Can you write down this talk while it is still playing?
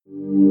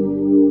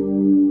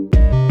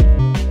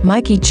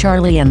Mikey,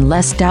 Charlie, and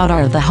Les Dowd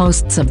are the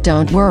hosts of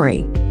Don't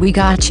Worry, We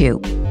Got You,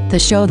 the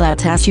show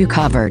that has you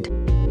covered.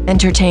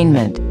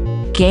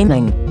 Entertainment,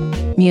 gaming,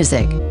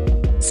 music,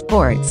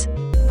 sports,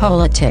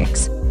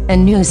 politics,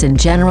 and news in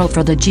general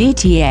for the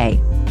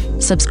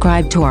GTA.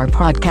 Subscribe to our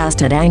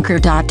podcast at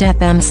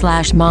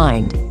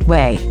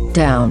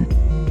anchor.fm/mindwaydown.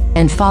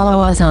 And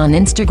follow us on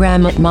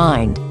Instagram at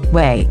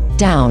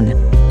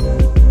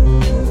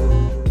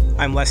mindwaydown.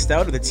 I'm Les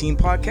Dowd of the Team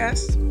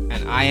Podcast.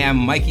 And I am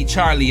Mikey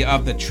Charlie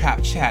of the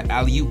Trap Chat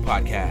Alley-Oop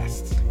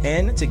Podcast.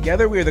 And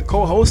together we are the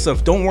co-hosts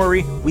of Don't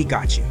Worry, We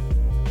Got You.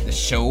 The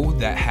show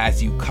that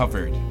has you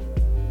covered.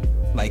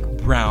 Like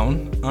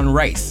brown on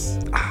rice.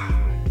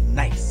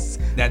 Nice.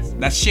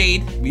 That's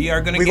shade. We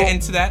are going to get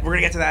into that. We're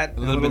going to get to that a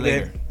little bit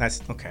later.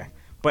 That's okay.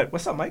 But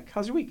what's up, Mike?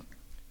 How's your week?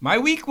 My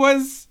week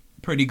was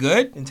pretty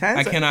good. Intense?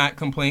 I cannot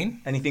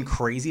complain. Anything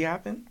crazy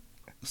happen?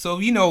 So,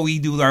 we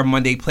do our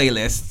Monday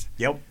playlist.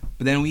 Yep.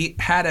 But then we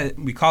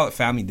call it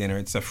family dinner.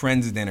 It's a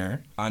friend's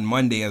dinner on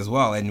Monday as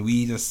well. And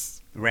we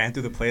just ran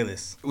through the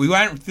playlist. We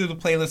went through the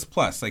playlist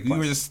plus. We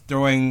were just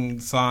throwing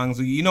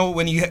songs. You know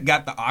when you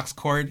got the aux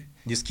cord?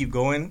 Just keep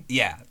going?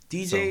 Yeah.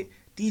 DJ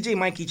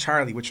Mikey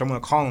Charlie, which I'm going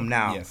to call him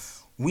now.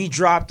 Yes. We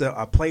dropped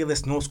a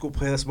playlist, no school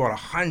playlist, about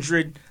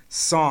 100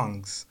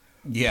 songs.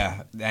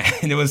 Yeah.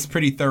 And it was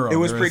pretty thorough. It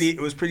was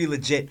pretty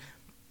legit.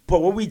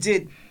 But what we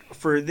did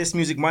for this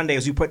Music Monday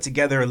is we put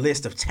together a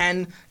list of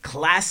 10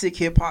 classic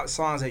hip-hop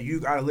songs that you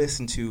got to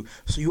listen to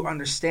so you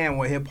understand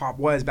what hip-hop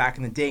was back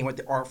in the day and what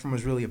the art form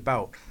was really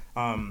about.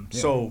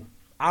 So,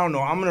 I don't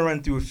know. I'm going to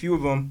run through a few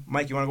of them.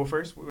 Mike, you want to go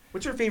first?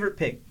 What's your favorite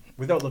pick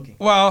without looking?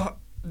 Well,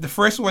 the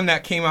first one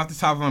that came off the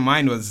top of my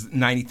mind was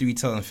 93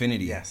 Till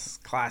Infinity. Yes,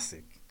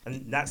 classic.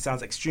 And that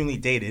sounds extremely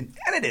dated,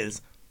 and it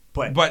is.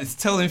 But it's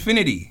Till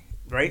Infinity.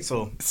 Right?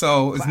 So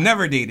it's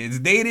never dated. It's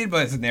dated,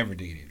 but it's never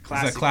dated.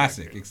 Classic it's a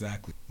classic, record.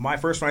 Exactly. My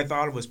first one I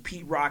thought of was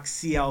Pete Rock,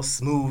 CL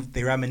Smooth,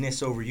 They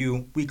Reminisce Over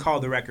You. We call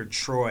the record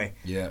Troy.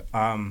 Yeah.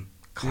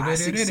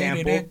 Classic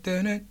sample.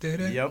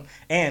 Yep.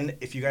 And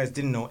if you guys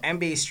didn't know,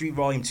 NBA Street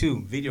Volume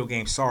 2, video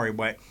game, sorry,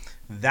 but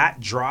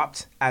that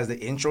dropped as the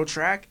intro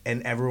track,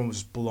 and everyone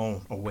was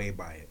blown away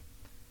by it.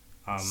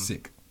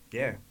 Sick.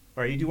 Yeah.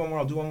 All right, you do one more,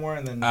 I'll do one more,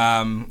 and then...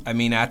 I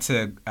had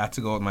to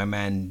go with my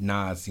man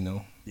Nas,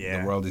 Yeah.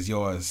 The world is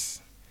yours.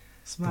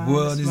 Smile, the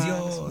world is smile,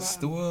 yours.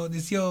 smile. The world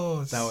is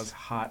yours. That was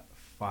hot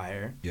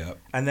fire. Yep.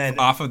 And then...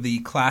 off of the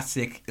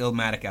classic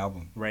Illmatic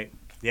album. Right.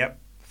 Yep.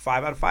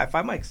 5 out of 5.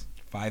 5 mics.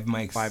 5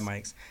 mics. 5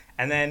 mics.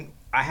 And then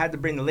I had to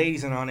bring the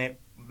ladies in on it.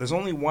 There's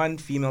only one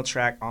female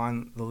track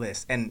on the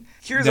list. And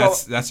here's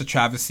That's a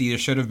travesty. There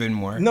should have been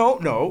more.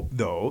 No.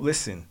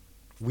 Listen.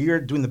 We are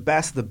doing the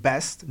best of the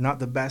best, not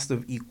the best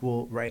of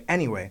equal, right?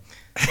 Anyway,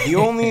 the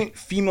only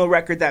female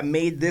record that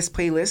made this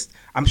playlist,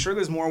 I'm sure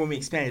there's more when we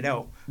expand it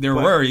out. There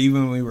were,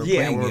 even when we were playing.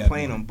 Yeah, we were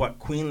playing them. But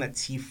Queen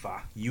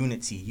Latifah,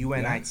 Unity,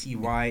 Unity,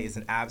 is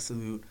an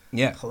absolute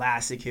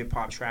classic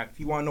hip-hop track.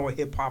 If you want to know what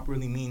hip-hop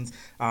really means,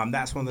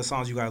 that's one of the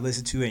songs you got to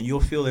listen to, and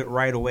you'll feel it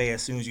right away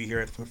as soon as you hear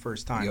it for the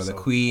first time. The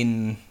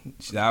Queen,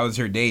 that was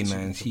her day,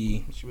 man.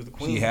 She was the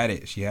Queen. She had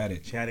it. She had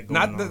it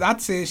going on. Not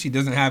to say she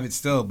doesn't have it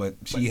still, but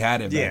she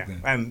had it back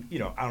then. And,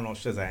 I don't know if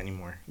she does that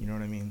anymore. You know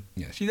what I mean?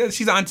 Yeah, she does.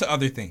 She's on to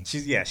other things.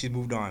 She's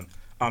moved on.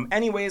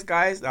 Anyways,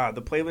 guys,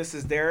 the playlist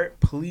is there.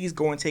 Please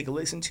go and take a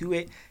listen to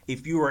it.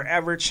 If you are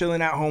ever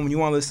chilling at home and you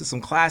want to listen to some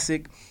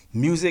classic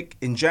music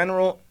in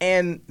general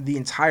and the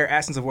entire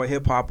essence of what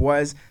hip-hop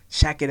was,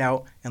 check it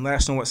out and let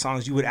us know what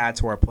songs you would add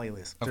to our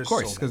playlist. Of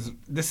course, because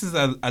this is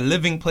a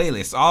living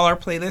playlist. All our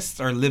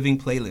playlists are living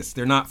playlists.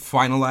 They're not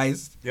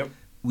finalized. Yep.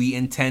 We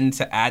intend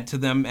to add to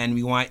them, and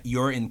we want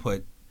your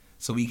input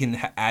so we can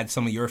add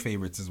some of your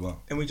favorites as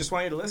well. And we just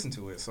want you to listen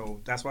to it,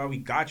 so that's why we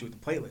got you with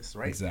the playlist,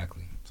 right?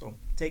 Exactly. So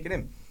take it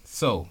in.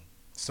 So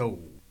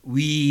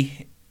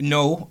we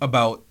know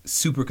about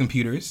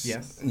supercomputers.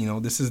 Yes.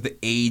 This is the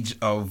age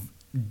of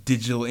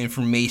digital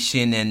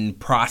information and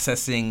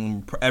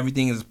processing.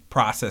 Everything is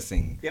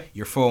processing. Yep.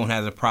 Your phone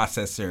has a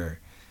processor.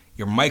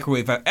 Your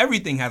microwave,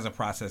 everything has a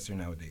processor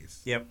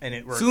nowadays. Yep, and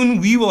it works.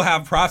 Soon we will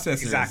have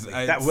processors. Exactly.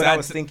 What I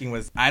was thinking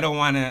was I don't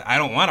want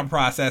a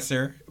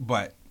processor,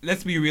 but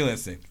let's be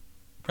realistic.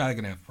 Probably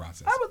gonna have a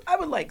processor. I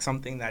would like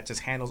something that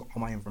just handles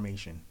all my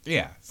information.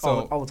 Yeah,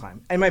 so all the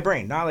time, and my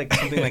brain, not like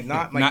something like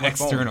not my phone.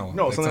 external.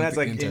 No, something that's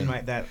like internal. in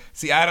my that.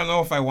 See, I don't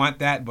know if I want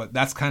that, but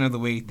that's kind of the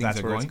way things are going.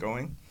 That's where it's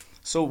going.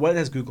 So, what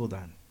has Google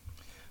done?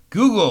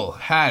 Google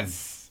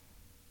has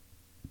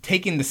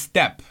taken the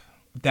step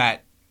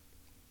that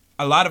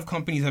a lot of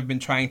companies have been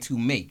trying to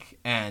make,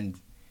 and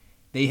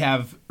they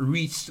have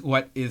reached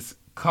what is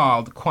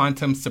called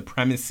quantum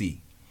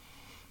supremacy.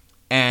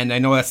 And I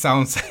know that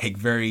sounds like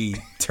very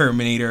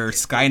Terminator,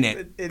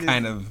 Skynet It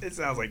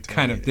sounds like Terminator.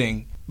 kind of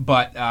thing.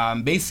 But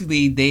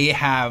basically, they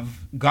have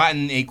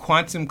gotten a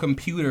quantum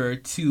computer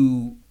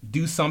to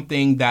do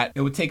something that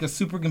it would take a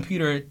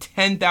supercomputer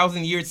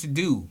 10,000 years to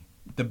do.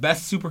 The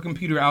best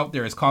supercomputer out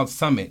there is called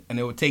Summit, and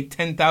it would take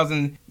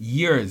 10,000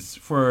 years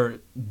for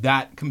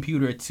that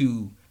computer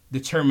to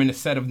determine a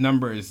set of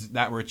numbers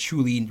that were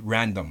truly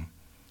random.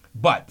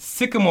 But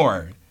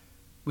Sycamore,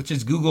 which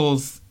is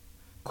Google's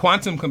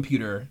quantum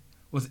computer,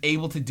 was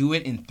able to do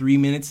it in 3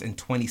 minutes and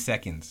 20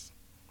 seconds.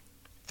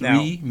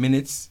 3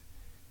 minutes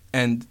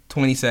and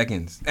 20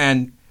 seconds.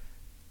 And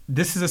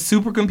this is a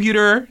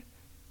supercomputer.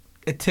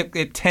 It took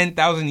it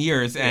 10,000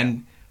 years. Yeah.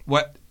 And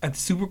what a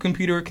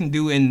supercomputer can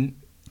do in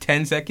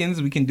 10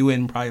 seconds, we can do it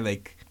in probably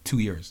like 2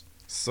 years.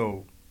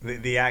 So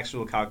the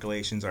actual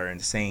calculations are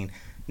insane.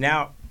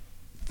 Now,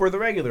 for the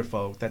regular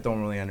folk that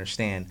don't really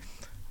understand,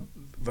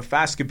 the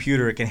fast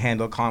computer can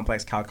handle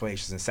complex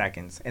calculations in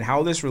seconds. And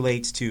how this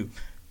relates to,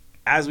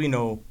 as we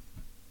know,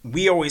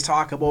 we always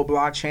talk about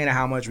blockchain and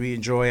how much we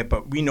enjoy it,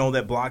 but we know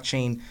that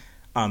blockchain,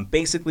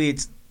 basically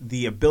it's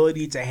the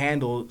ability to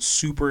handle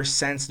super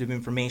sensitive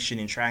information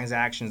in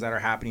transactions that are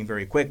happening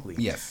very quickly.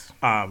 Yes.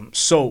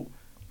 So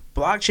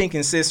blockchain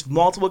consists of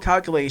multiple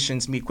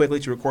calculations made quickly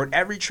to record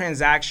every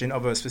transaction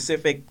of a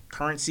specific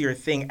currency or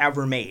thing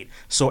ever made.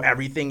 So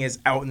everything is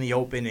out in the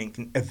open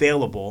and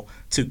available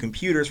to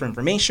computers for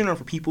information or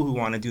for people who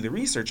want to do the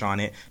research on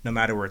it, no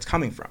matter where it's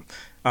coming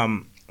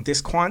from. This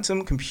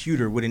quantum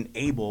computer would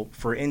enable,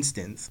 for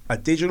instance, a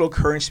digital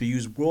currency to be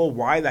used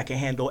worldwide that can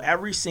handle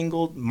every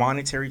single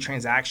monetary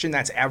transaction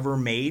that's ever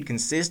made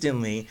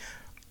consistently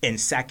in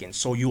seconds.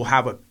 So you'll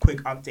have a quick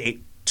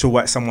update to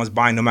what someone's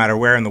buying no matter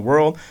where in the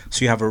world.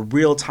 So you have a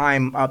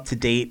real-time,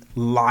 up-to-date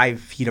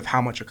live feed of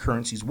how much a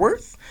currency's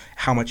worth,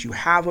 how much you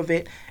have of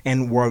it,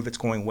 and where it's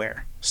going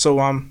where.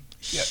 So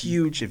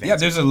huge advance. Yeah,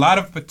 there's a lot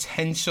of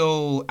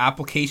potential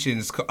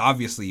applications,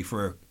 obviously,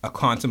 for a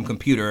quantum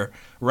computer.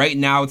 Right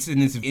now, it's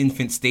in its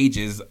infant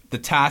stages. The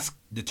task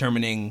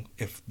determining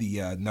if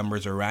the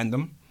numbers are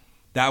random,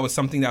 that was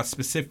something that was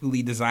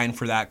specifically designed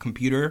for that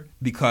computer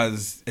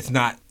because it's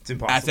not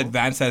as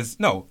advanced as...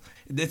 No,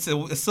 it's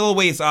still a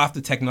ways off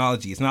the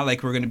technology. It's not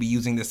like we're going to be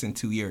using this in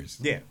 2 years.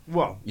 Yeah,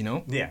 well... You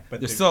know? Yeah.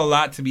 But there's still a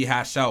lot to be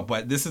hashed out,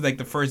 but this is like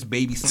the first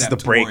baby step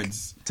towards... break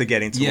to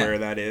getting to where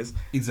that is.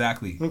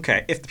 Exactly.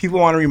 Okay. If people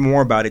want to read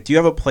more about it, do you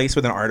have a place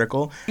with an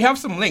article? We have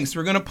some links.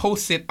 We're going to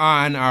post it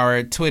on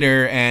our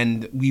Twitter,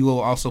 and we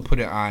will also put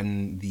it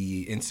on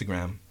the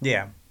Instagram.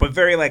 Yeah. But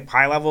very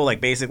high level,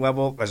 basic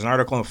level. There's an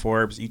article in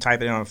Forbes. You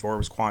type it in on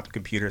Forbes, quantum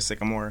computer,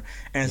 Sycamore,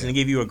 and it's going to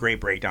give you a great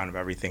breakdown of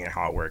everything and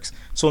how it works.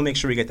 So we'll make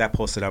sure we get that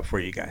posted up for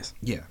you guys.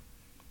 Yeah.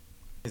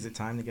 Is it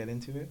time to get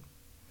into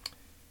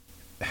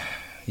it?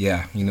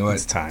 Yeah. You know what?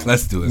 It's time.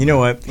 Let's do it. You know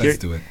what? Let's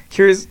do it.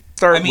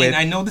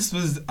 I know this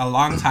was a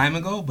long time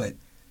ago, but...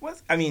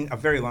 a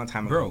very long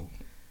time ago.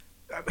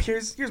 Bro.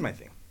 Here's my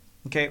thing.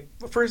 Okay?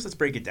 But first, let's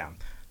break it down.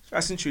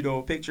 Justin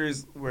Trudeau,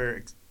 pictures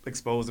were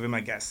exposed of him,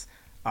 I guess.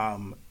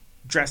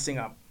 Dressing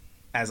up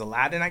as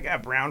Aladdin, I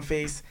got brown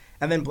face,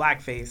 and then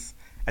black face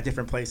at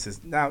different places.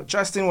 Now,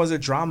 Justin was a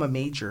drama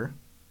major.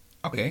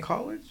 Okay. In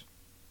college?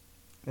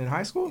 In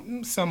high school?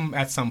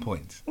 At some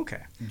point.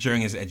 Okay.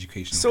 During his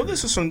education. So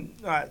this was from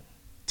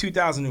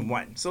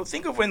 2001. So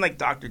think of when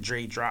Dr.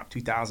 Dre dropped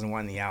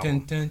 2001, the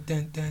album.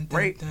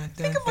 Right?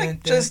 Think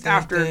of just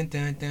after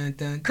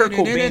Kurt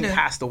Cobain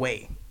passed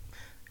away.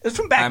 It was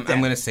from back then.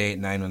 I'm going to say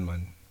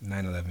 9/11.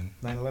 9/11.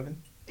 9/11?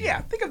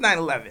 Yeah, think of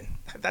 9/11.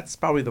 That's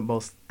probably the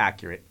most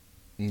accurate.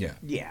 Yeah.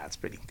 Yeah, that's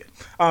pretty good.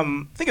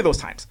 Think of those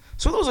times.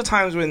 So those are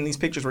times when these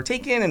pictures were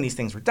taken and these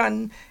things were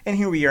done. And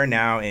here we are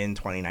now in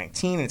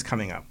 2019 and it's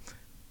coming up.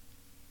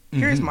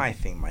 Here's my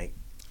thing, Mike.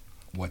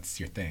 What's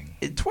your thing?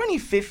 In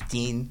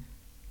 2015,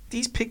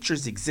 these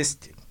pictures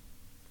existed.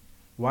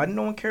 Why did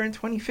no one care in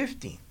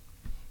 2015?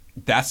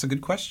 That's a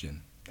good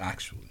question,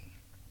 actually.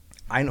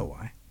 I know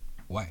why.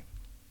 Why?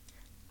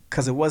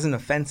 Because it wasn't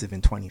offensive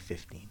in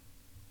 2015.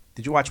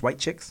 Did you watch White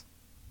Chicks?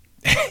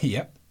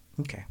 Yep.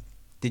 Okay.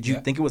 Did you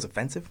think it was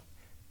offensive?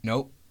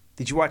 Nope.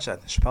 Did you watch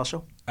that Chappelle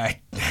Show?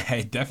 I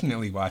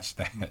definitely watched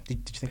that.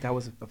 Did you think that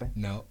was offensive?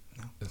 No.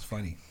 It's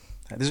funny.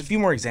 There's a few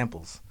more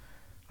examples.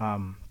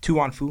 Tu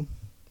Wan Fu.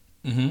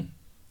 Mm-hmm.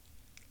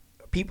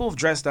 People have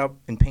dressed up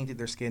and painted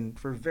their skin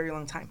for a very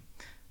long time.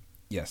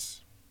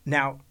 Yes.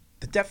 Now,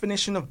 the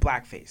definition of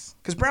blackface,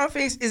 because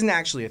brownface isn't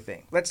actually a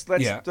thing. Let's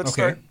start.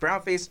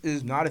 Brownface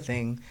is not a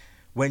thing.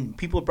 When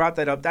people brought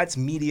that up, that's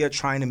media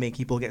trying to make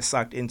people get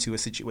sucked into a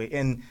situation.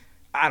 And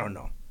I don't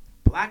know.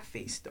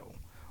 Blackface, though,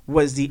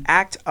 was the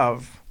act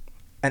of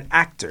an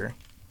actor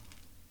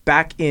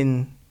back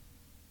in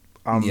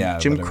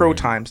Jim Crow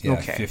times. Yeah,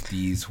 okay.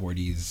 50s,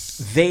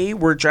 40s. They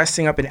were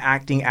dressing up and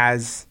acting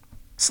as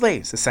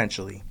slaves,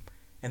 essentially.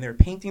 And they were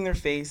painting their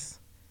face.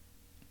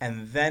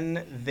 And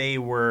then they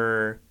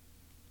were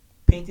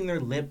painting their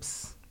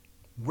lips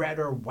red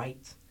or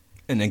white.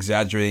 And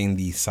exaggerating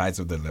the size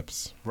of their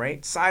lips.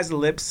 Right? Size of the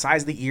lips,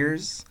 size of the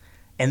ears.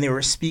 And they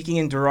were speaking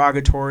in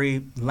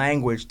derogatory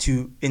language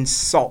to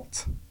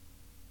insult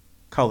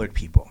colored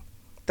people.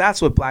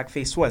 That's what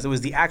blackface was. It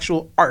was the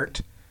actual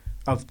art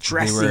of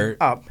dressing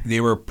up.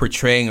 They were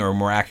portraying, or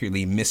more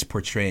accurately,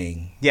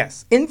 misportraying.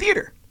 Yes. In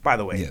theater, by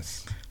the way.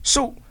 Yes.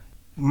 So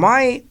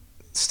my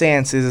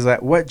stance is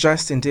that what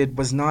Justin did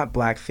was not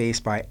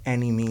blackface by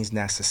any means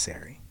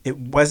necessary. It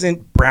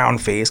wasn't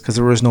brownface because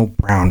there was no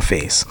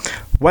brownface.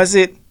 Was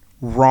it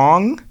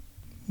wrong?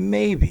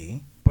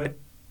 Maybe. But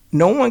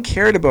no one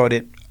cared about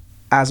it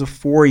as of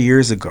 4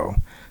 years ago.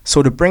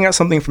 So to bring out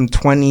something from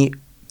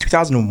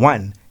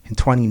 2001 and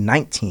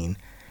 2019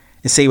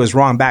 and say it was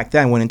wrong back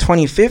then, when in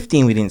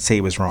 2015 we didn't say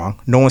it was wrong,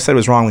 no one said it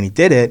was wrong when he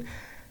did it,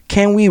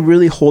 can we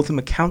really hold him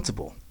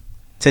accountable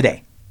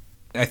today?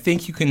 I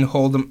think you can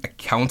hold them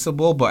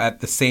accountable, but at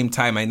the same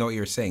time, I know what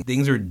you're saying.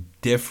 Things are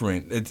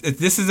different.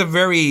 This is a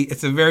very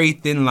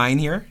thin line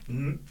here.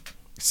 Mm-hmm.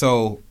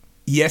 So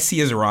yes,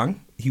 he is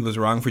wrong. He was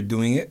wrong for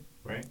doing it.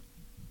 Right.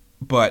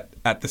 But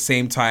at the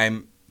same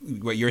time,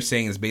 what you're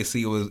saying is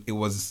basically it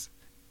was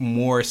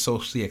more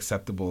socially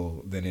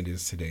acceptable than it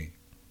is today.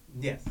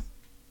 Yes.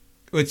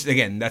 Which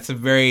again, it's a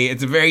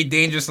very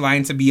dangerous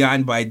line to be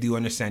on, but I do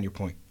understand your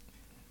point.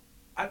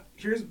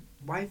 Here's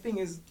my thing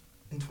is,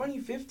 in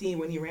 2015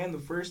 when he ran the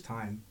first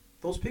time,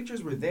 those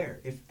pictures were there.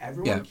 If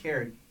everyone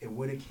cared, it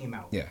would have came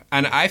out. Yeah,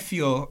 and I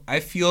feel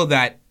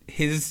that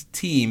his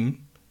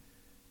team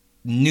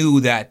knew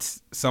that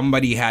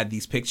somebody had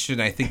these pictures,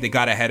 and I think they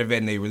got ahead of it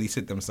and they released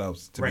it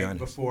themselves. To be honest,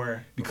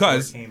 before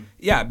because it came.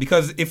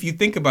 Because if you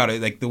think about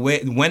it, like the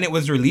way when it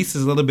was released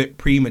is a little bit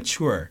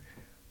premature.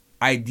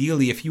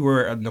 Ideally, if you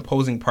were an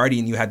opposing party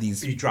and you had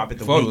these you drop it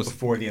the photos week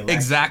before the election.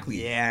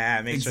 Exactly.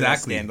 Yeah, make sure that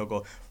scandal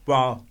go.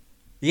 Well,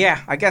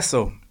 yeah, I guess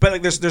so. But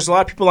like, there's a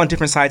lot of people on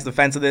different sides of the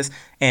fence of this,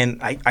 and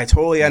I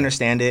totally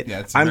understand it. Yeah,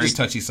 it's a very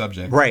touchy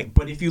subject. Right.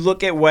 But if you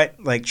look at what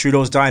like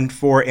Trudeau's done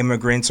for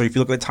immigrants, or if you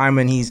look at the time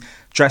when he's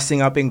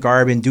dressing up in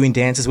garb and doing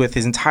dances with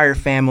his entire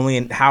family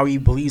and how he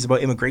believes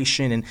about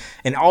immigration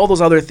and all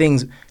those other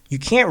things, you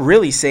can't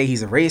really say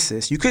he's a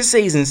racist. You could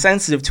say he's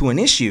insensitive to an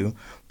issue,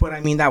 but I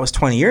mean, that was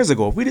 20 years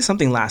ago. If we did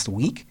something last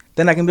week,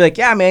 then I can be like,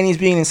 yeah, man, he's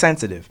being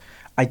insensitive.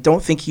 I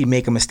don't think he'd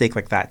make a mistake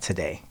like that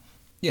today.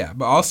 Yeah,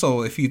 but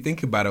also, if you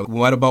think about it,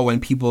 what about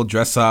when people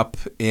dress up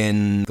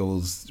in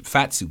those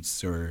fat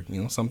suits or,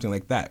 something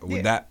like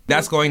that?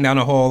 That's going down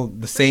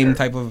the same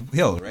type of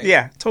hill, right?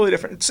 Yeah, totally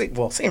different.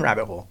 Same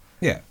rabbit hole.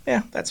 Yeah.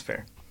 Yeah, that's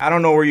fair. I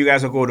don't know where you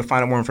guys will go to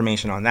find out more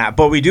information on that,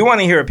 but we do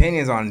want to hear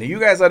opinions on it. You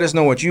guys let us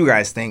know what you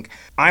guys think.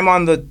 I'm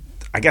on the,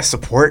 I guess,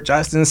 support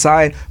Justin's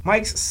side.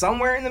 Mike's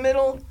somewhere in the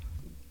middle.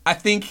 I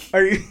think,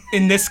 are you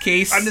in this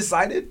case,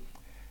 undecided?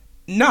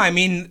 No, I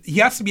mean, he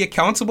has to be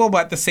accountable, but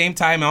at the same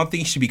time, I don't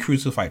think he should be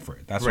crucified for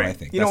it. That's what I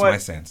think. That's my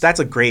stance. That's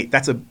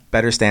a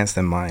better stance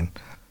than mine.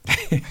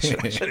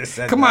 Should have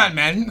said Come on,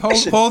 man.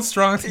 Hold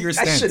strong to your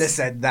stance. I should have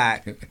said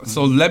that.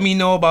 So let me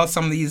know about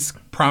some of these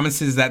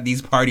promises that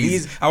these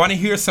parties... I want to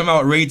hear some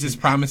outrageous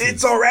promises.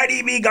 It's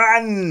already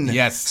begun.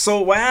 Yes.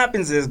 So what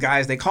happens is,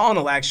 guys, they call an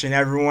election.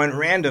 Everyone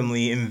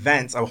randomly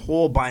invents a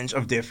whole bunch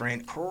of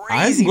different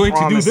crazy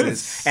promises. To do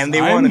this. And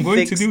they want to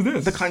fix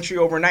the country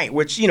overnight,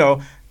 which,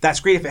 that's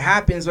great if it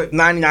happens, but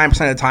 99% of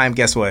the time,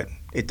 guess what?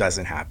 It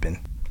doesn't happen.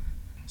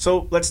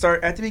 So let's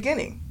start at the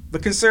beginning. The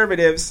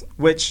Conservatives,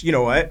 which, you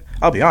know what,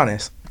 I'll be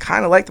honest,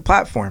 kind of like the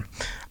platform.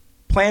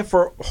 Plan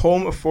for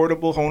home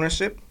affordable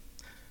ownership.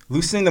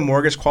 Loosening the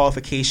mortgage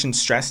qualification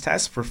stress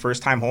test for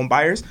first-time home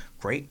buyers.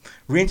 Great.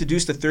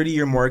 Reintroduce the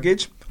 30-year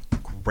mortgage.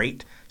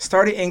 Great.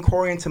 Start an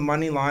inquiry into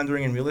money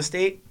laundering and real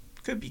estate.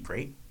 Could be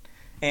great.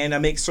 And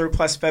make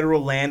surplus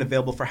federal land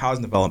available for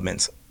housing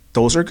developments.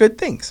 Those are good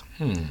things.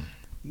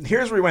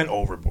 Here's where we went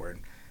overboard.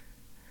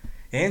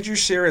 Andrew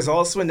Scheer has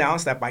also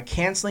announced that by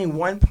canceling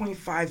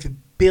 $1.5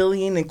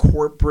 billion in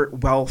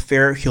corporate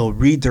welfare, he'll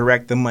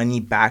redirect the money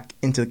back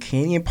into the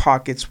Canadian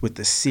pockets with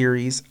a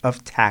series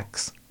of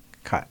tax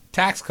cuts.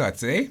 Tax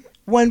cuts, eh?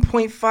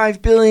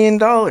 $1.5 billion.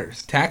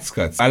 Tax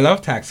cuts. I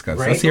love tax cuts.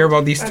 Right? Let's hear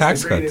about these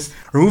tax cuts.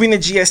 Removing the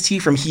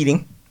GST from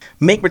heating.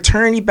 Make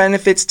maternity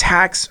benefits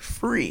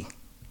tax-free.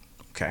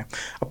 Okay.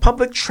 A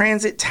public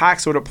transit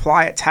tax would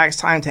apply at tax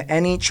time to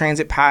any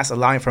transit pass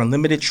allowing for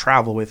unlimited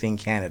travel within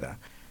Canada.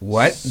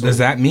 What does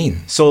that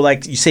mean? So,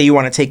 like, you say you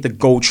want to take the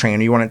GO train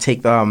or you want to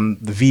take the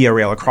Via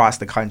Rail across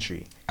the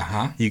country.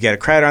 You get a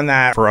credit on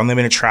that for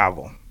unlimited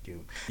travel.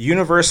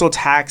 Universal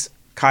tax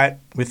cut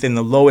within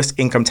the lowest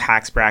income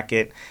tax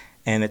bracket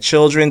and a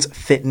children's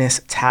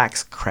fitness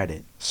tax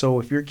credit. So,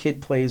 if your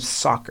kid plays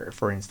soccer,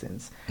 for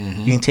instance,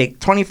 you can take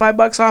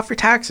 $25 off your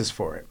taxes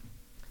for it.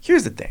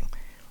 Here's the thing.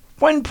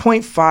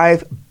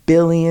 $1.5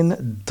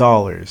 billion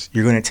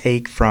you're going to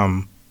take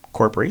from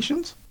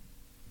corporations?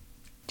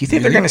 Do you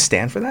think they're going to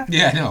stand for that?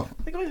 Yeah, no.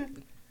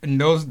 And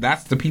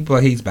that's the people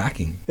that he's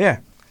backing. Yeah,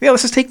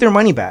 let's just take their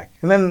money back.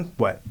 And then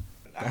what?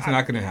 That's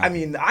not going to happen. I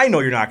mean, I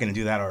know you're not going to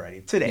do that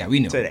already. Today. Yeah, we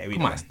know. Today, we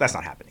know. That's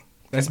not happening.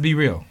 Let's be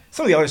real.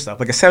 Some of the other stuff,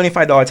 like a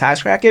 $75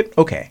 tax bracket,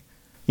 okay.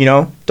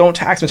 Don't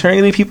tax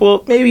maternity leave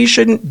people. Maybe you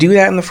shouldn't do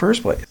that in the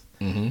first place.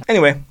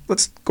 Anyway,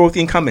 let's go with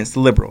the incumbents, the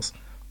Liberals.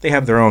 They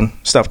have their own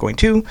stuff going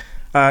too.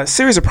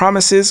 Series of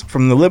promises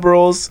from the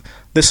Liberals.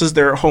 This is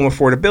their home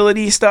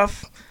affordability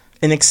stuff.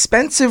 In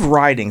expensive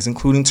ridings,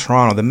 including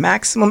Toronto, the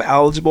maximum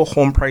eligible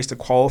home price to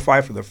qualify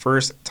for the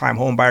first-time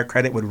home buyer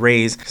credit would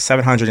raise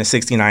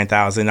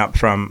 $769,000 up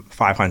from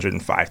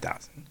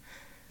 $505,000.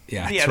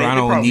 Yeah,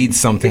 Toronto needs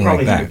something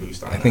like that.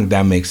 I think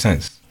that makes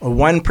sense. A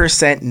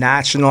 1%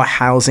 national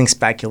housing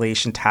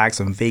speculation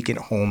tax on vacant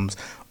homes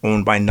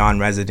owned by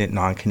non-resident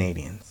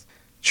non-Canadians.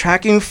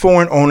 Tracking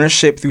foreign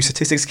ownership through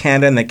Statistics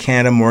Canada and the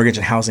Canada Mortgage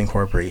and Housing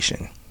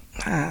Corporation.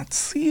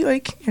 See,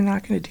 like, you're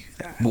not going to do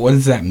that. But what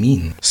does that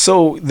mean?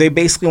 So they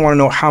basically want to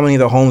know how many of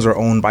the homes are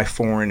owned by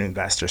foreign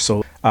investors.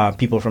 So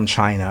people from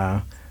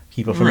China,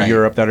 people from Right.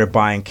 Europe that are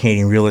buying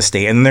Canadian real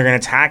estate. And then they're going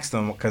to tax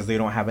them because they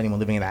don't have anyone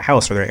living in that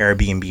house or they're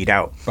Airbnb'd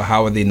out. But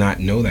how would they not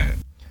know that?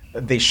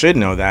 They should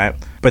know that.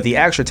 But the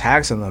extra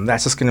tax on them,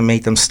 that's just going to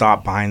make them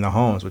stop buying the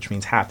homes, which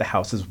means half the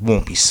houses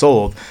won't be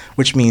sold,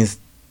 which means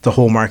the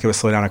whole market will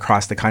slow down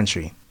across the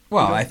country.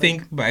 Well, I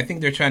think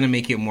they're trying to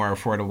make it more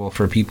affordable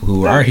for people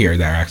who are here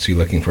that are actually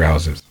looking for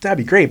houses. That'd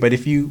be great. But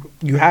if you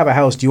have a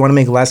house, do you want to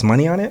make less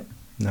money on it?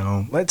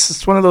 No.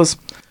 It's one of those.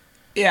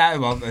 Yeah,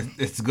 well,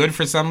 it's good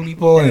for some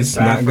people and it's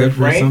not good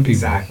for some people.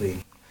 Exactly.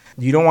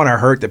 You don't want to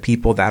hurt the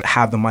people that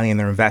have the money and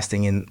they're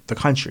investing in the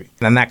country.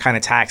 And that kind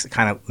of tax, it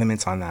kind of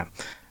limits on that.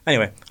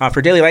 Anyway,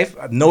 for daily life,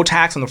 no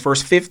tax on the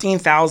first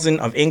 $15,000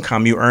 of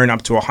income. You earn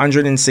up to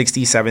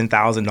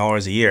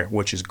 $167,000 a year,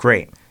 which is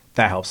great.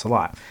 That helps a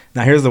lot.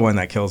 Now, here's the one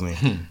that kills me.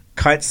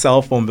 Cut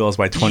cell phone bills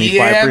by 25%.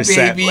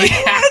 Yeah, baby. Where did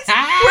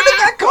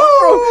that come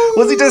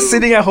from? Was he just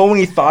sitting at home when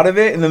he thought of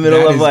it in the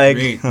middle of like,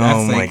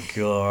 oh my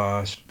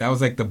gosh. That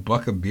was like the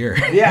buck of beer.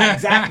 Yeah,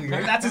 exactly.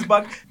 That's his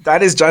buck.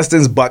 That is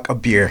Justin's buck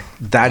of beer.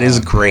 That is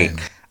great.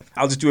 Man.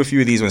 I'll just do a few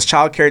of these ones.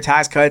 Childcare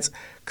tax cuts.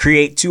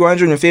 Create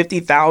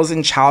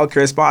 250,000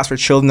 childcare spots for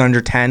children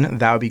under 10.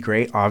 That would be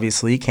great,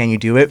 obviously. Can you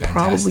do it? Fantastic.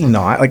 Probably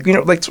not. Like,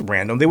 it's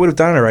random. They would have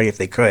done it already if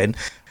they could.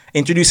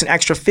 Introduce an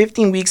extra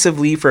 15 weeks of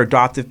leave for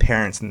adoptive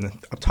parents, and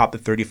up top the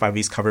 35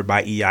 weeks covered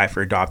by EI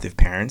for adoptive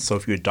parents. So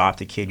if you adopt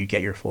a kid, you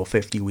get your full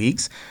 50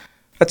 weeks.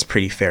 That's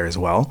pretty fair as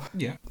well.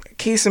 Yeah.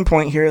 Case in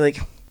point here, like,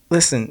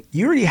 listen,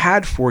 you already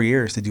had 4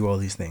 years to do all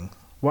these things.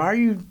 Why are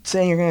you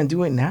saying you're going to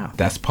do it now?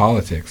 That's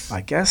politics.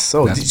 I guess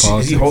so.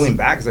 Is he holding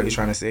back? Is that what he's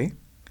trying to say?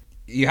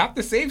 You have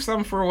to save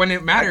some for when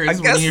it matters, I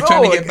guess when you're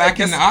trying to get back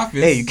in the office.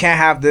 Hey, you can't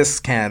have this,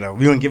 Canada.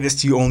 We don't give this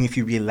to you only if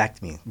you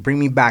re-elect me. Bring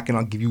me back and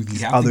I'll give you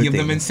these other things. You have to give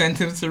them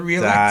incentives to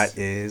re-elect. That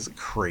is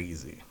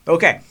crazy.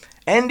 Okay,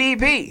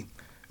 NDP.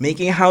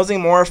 Making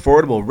housing more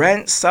affordable.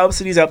 Rent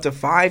subsidies up to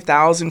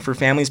 $5,000 for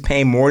families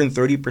paying more than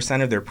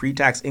 30% of their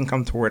pre-tax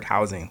income toward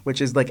housing,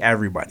 which is like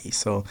everybody.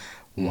 So,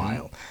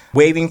 wild.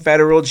 Waiving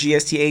federal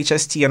GST,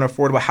 HST on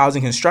affordable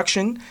housing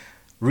construction.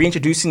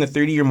 Reintroducing the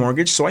 30-year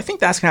mortgage. So I think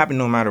that's going to happen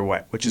no matter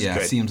what, which is good. Yeah,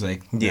 it seems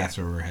like that's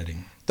where we're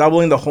heading.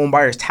 Doubling the home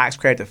buyer's tax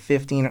credit to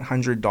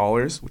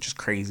 $1,500, which is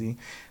crazy.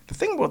 The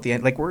thing about the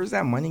end, like, where is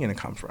that money going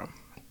to come from?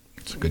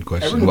 It's a good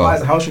question. Everyone who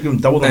buys a house should give them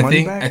double the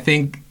money back? I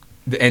think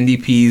the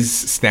NDP's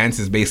stance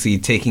is basically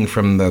taking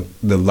from the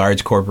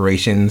large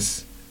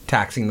corporations,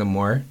 taxing them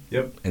more,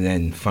 and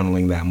then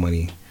funneling that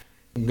money.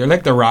 They're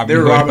like the Robin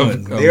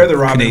Hood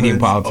of Canadian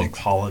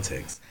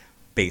politics.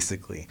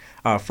 Basically.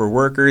 For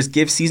workers,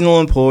 give seasonal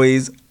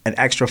employees an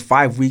extra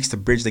 5 weeks to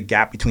bridge the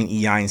gap between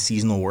EI and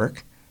seasonal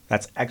work.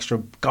 That's extra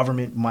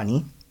government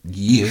money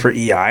for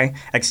EI.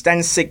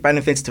 Extend sick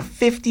benefits to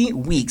 50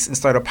 weeks and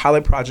start a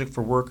pilot project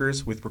for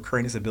workers with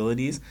recurring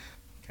disabilities.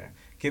 Okay.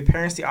 Give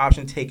parents the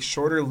option to take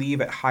shorter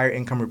leave at higher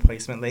income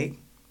replacement rate.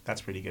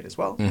 That's pretty good as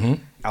well.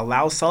 Mm-hmm.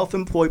 Allow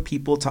self-employed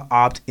people to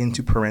opt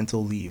into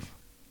parental leave.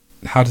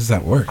 How does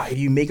that work?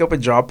 You make up a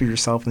job for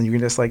yourself and you can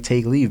just like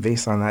take leave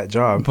based on that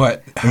job.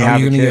 But how are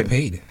you going to get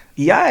paid?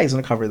 EI is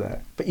going to cover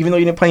that. But even though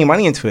you didn't put any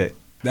money into it.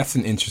 That's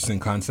an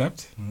interesting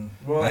concept.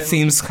 Mm-hmm. Well, that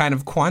seems kind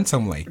of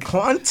quantum-like.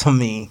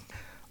 Quantum-y.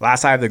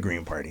 Last, I have the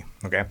Green Party.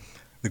 Okay,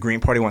 the Green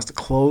Party wants to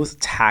close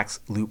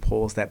tax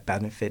loopholes that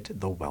benefit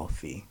the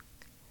wealthy.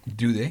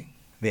 Do they?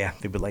 Yeah,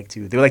 they would like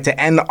to. They would like to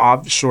end the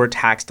offshore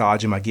tax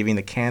dodging by giving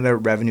the Canada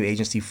Revenue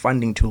Agency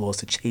funding tools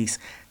to chase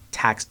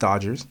tax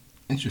dodgers.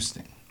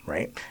 Interesting.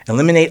 Right.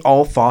 Eliminate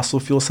all fossil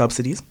fuel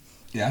subsidies.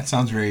 Yeah, that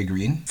sounds very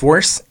green.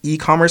 Force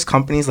e-commerce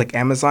companies like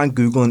Amazon,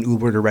 Google, and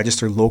Uber to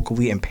register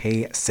locally and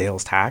pay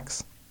sales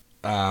tax.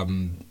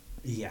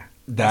 Yeah.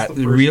 That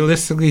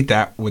realistically,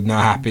 that would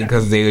not happen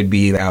because they would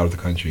be out of the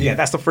country. Yeah,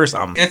 that's the first.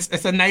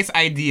 It's a nice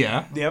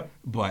idea. Yep.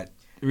 But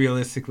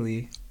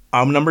realistically,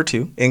 number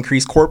 2,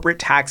 increase corporate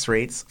tax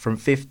rates from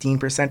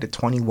 15% to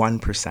 21%.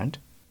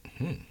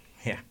 Mm-hmm.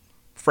 Yeah.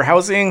 For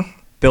housing,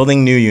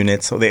 building new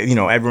units. So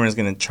everyone's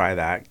going to try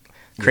that.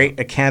 Create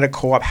a Canada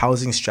co-op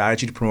housing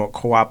strategy to promote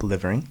co-op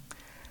living.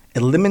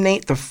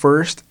 Eliminate the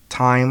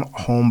first-time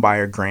home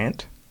buyer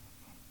grant,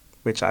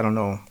 which I don't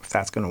know if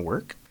that's going to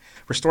work.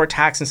 Restore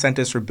tax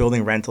incentives for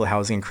building rental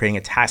housing and creating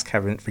a tax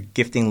covenant for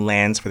gifting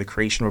lands for the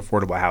creation of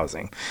affordable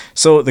housing.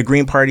 So the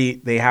Green Party,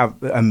 they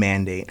have a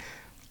mandate.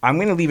 I'm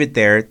going to leave it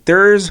there.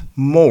 There's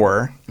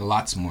more.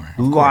 Lots more.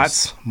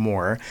 Lots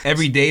more.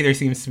 Every day there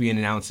seems to be an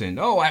announcement.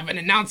 Oh, I have an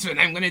announcement.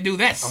 I'm going to do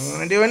this. I'm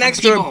going to do an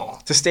extra.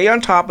 To stay on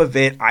top of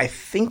it, I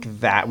think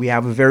that we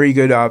have a very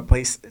good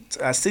place.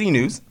 City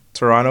News,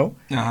 Toronto,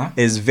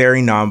 is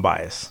very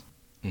non-biased.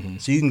 Mm-hmm.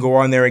 So you can go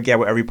on there and get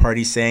what every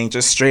party's saying,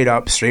 just straight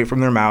up, straight from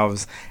their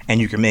mouths,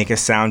 and you can make a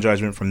sound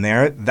judgment from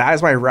there. That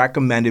is my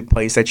recommended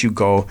place that you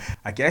go.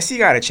 I guess you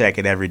got to check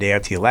it every day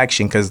up to the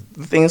election because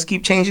things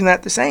keep changing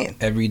that they're saying.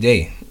 Every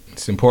day.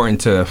 It's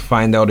important to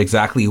find out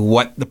exactly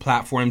what the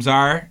platforms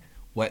are,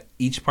 what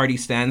each party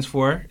stands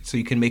for, so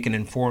you can make an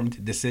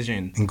informed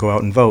decision. And go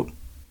out and vote.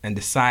 and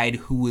decide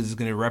who is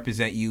going to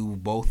represent you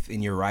both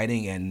in your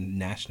riding and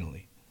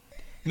nationally.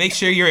 Make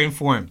sure you're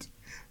informed.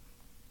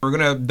 We're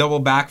going to double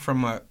back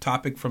from a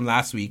topic from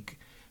last week.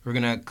 We're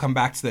going to come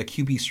back to the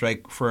CUPE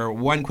strike for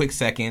one quick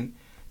second.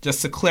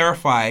 Just to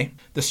clarify,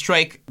 the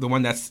strike, the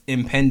one that's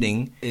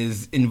impending,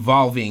 is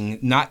involving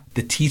not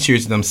the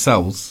teachers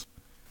themselves,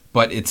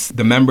 but it's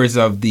the members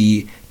of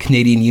the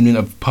Canadian Union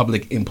of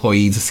Public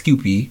Employees,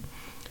 CUPE.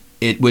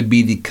 It would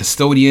be the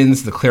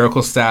custodians, the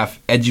clerical staff,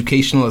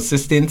 educational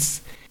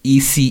assistants,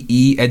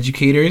 ECE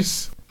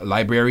educators,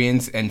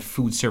 librarians, and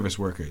food service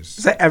workers.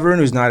 Is that everyone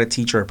who's not a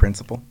teacher or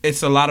principal?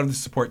 It's a lot of the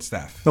support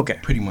staff. Okay.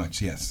 Pretty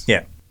much, yes.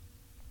 Yeah.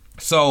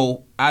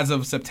 So as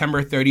of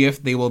September 30th,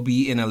 they will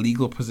be in a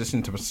legal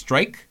position to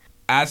strike.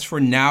 As for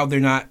now,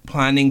 they're not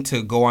planning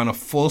to go on a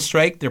full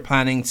strike. They're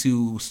planning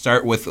to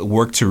start with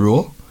work to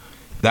rule.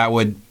 That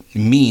would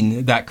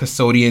mean that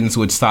custodians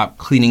would stop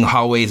cleaning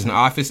hallways and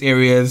office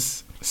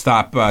areas,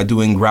 stop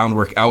doing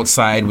groundwork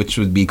outside, which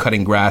would be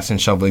cutting grass and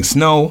shoveling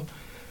snow.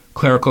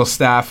 Clerical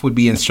staff would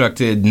be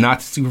instructed not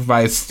to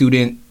supervise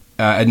student,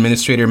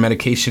 administrator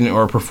medication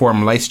or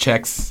perform lice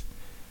checks.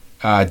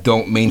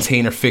 Don't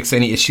maintain or fix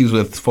any issues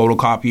with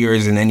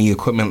photocopiers and any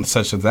equipment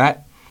such as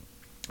that.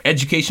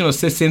 Educational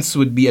assistants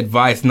would be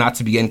advised not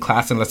to begin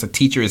class unless a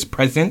teacher is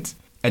present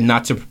and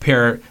not to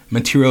prepare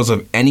materials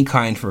of any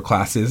kind for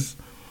classes.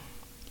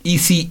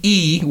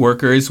 ECE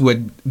workers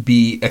would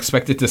be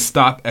expected to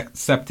stop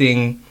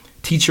accepting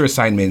teacher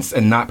assignments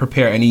and not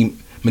prepare any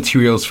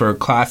materials for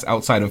class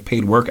outside of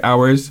paid work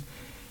hours.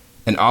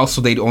 And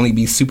also they'd only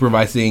be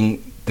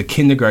supervising the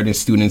kindergarten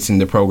students in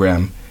the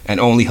program and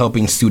only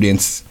helping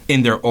students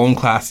in their own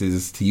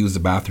classes to use the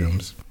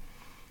bathrooms.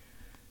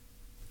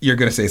 You're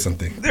going to say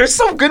something. There's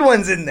some good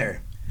ones in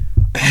there.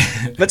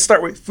 Let's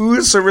start with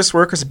food service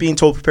workers being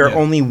told to prepare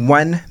only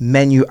one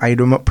menu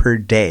item per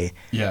day.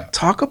 Yeah.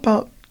 Talk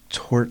about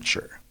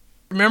torture.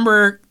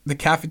 Remember the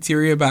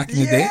cafeteria back in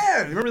the day?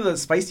 Yeah. Remember the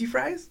spicy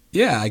fries?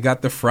 Yeah, I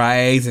got the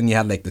fries and you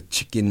had like the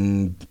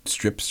chicken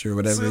strips or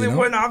whatever. So they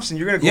one option.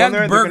 You're going to go yeah, in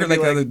there.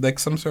 burger, like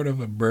some sort of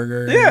a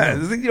burger. Yeah.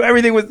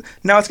 Everything was.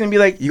 Now it's going to be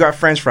like, you got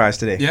French fries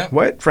today. Yeah.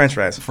 What? French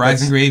fries.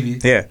 Fries and gravy.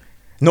 Yeah.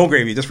 No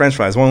gravy, just French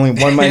fries. Only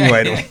one menu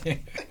item.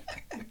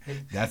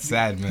 That's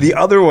sad, man. The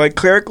other one,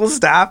 clerical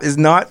staff is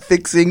not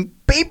fixing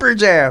paper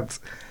jams.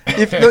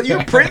 If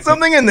you print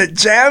something and the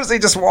jams, they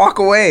just walk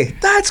away.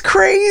 That's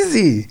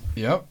crazy.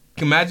 Yep.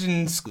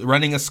 Imagine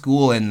running a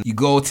school and you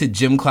go to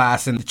gym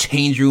class and the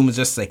change room is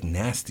just like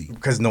nasty.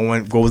 Because no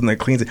one goes in there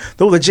and cleans it.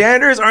 Though the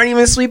janitors aren't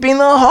even sweeping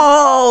the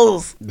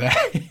halls.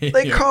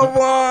 Like, come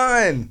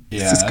on.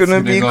 Yeah, it's going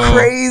to be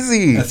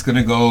crazy. That's going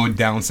to go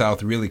down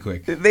south really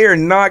quick. They are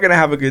not going to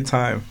have a good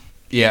time.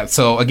 Yeah,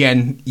 so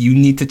again, you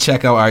need to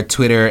check out our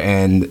Twitter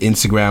and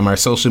Instagram, our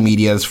social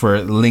medias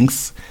for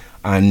links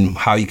on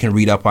how you can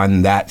read up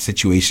on that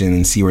situation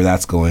and see where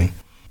that's going.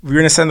 We're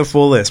going to send the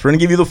full list. We're going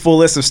to give you the full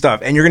list of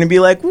stuff. And you're going to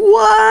be like,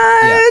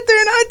 what? Yeah.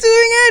 They're not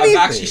doing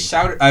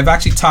anything. I've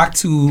actually talked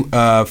to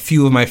a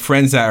few of my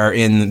friends that are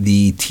in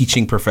the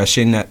teaching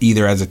profession,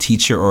 either as a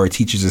teacher or a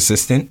teacher's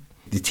assistant.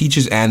 The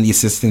teachers and the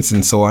assistants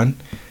and so on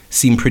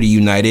seem pretty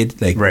united,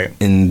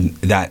 in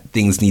that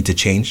things need to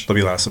change. There'll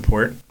be a lot of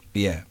support.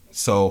 Yeah.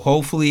 So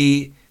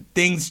hopefully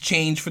things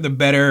change for the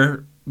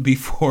better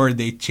before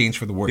they change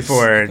for the worse.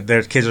 Before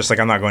their kids are just like,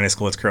 I'm not going to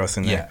school, it's gross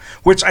in there. Yeah.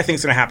 Which I think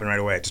is going to happen right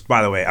away. Just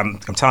by the way, I'm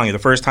telling you, the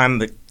first time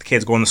the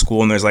kids go into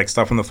school and there's like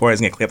stuff on the floor, it's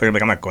going to get cleaned up. They're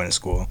like, I'm not going to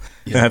school.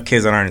 You're going to have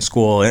kids that aren't in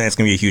school and it's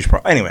going to be a huge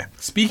problem. Anyway.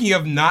 Speaking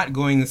of not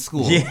going to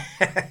school.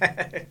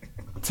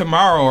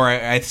 Tomorrow, or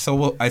I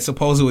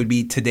suppose it would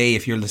be today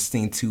if you're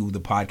listening to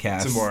the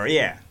podcast. Tomorrow,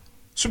 yeah.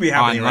 Should be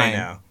happening online. Right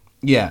now.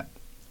 Yeah.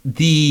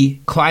 The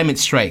climate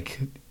strike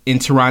in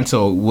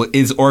Toronto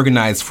is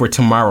organized for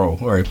tomorrow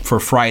or for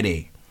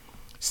Friday,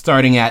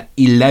 starting at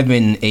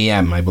 11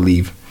 a.m., I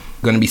believe.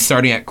 Going to be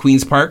starting at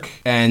Queen's Park,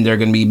 and they're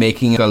going to be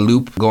making a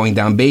loop going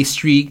down Bay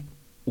Street,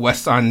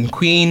 west on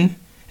Queen,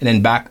 and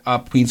then back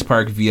up Queen's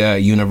Park via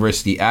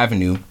University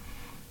Avenue.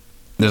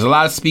 There's a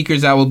lot of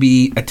speakers that will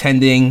be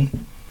attending.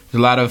 There's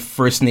a lot of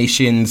First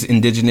Nations,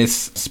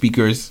 Indigenous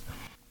speakers,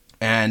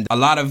 and a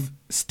lot of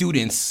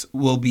students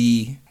will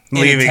be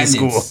leaving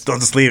school. Don't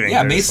just leaving.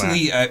 Yeah,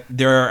 basically,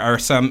 there are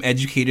some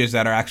educators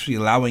that are actually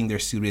allowing their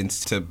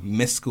students to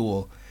miss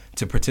school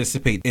to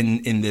participate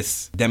in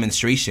this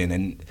demonstration.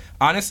 And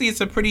honestly,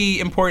 it's a pretty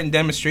important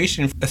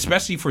demonstration,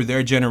 especially for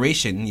their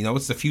generation. You know,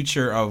 it's the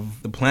future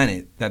of the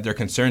planet that they're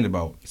concerned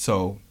about.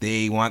 So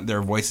they want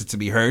their voices to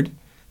be heard.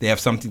 They have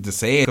something to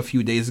say. A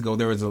few days ago,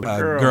 there was a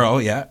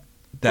girl,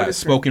 that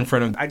spoke in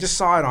front of... I just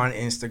saw it on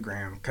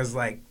Instagram because,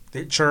 like,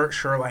 I think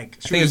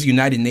it was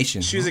United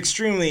Nations. She was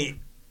extremely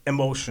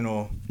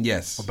emotional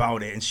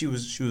about it, and she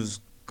was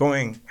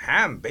going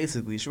ham,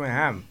 basically. She went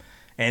ham,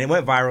 and it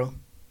went viral.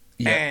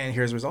 Yeah. And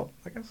here's the result,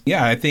 I guess.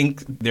 Yeah, I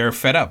think they're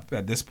fed up.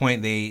 At this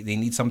point, they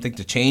need something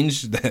to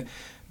change.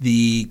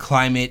 The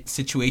climate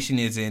situation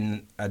is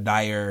in a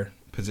dire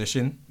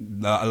position.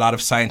 A lot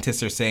of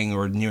scientists are saying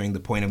we're nearing the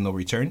point of no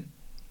return.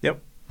 Yep.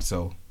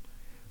 So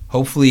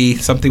hopefully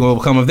something will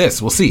come of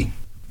this. We'll see.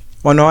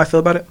 Want to know how I feel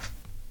about it?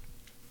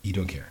 You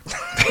don't care.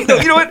 No,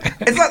 you know what?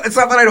 It's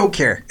not that I don't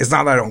care. It's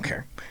not that I don't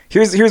care.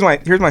 Here's my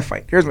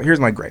fight. Here's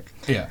my gripe.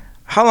 Yeah.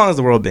 How long has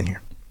the world been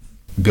here?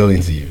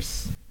 Billions of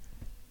years.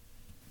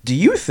 Do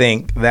you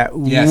think that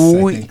Yes,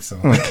 I think so.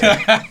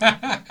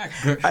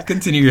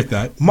 Continue your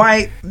thought.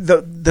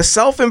 The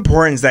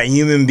self-importance that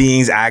human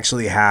beings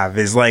actually have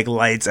is like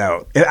lights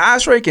out. If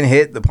asteroid can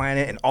hit the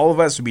planet and all of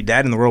us would be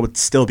dead and the world would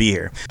still be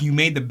here. You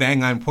made the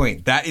bang on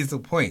point. That is the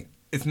point.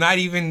 It's not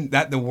even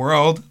that the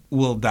world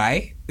will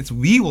die. It's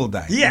we will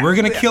die. Yeah, We're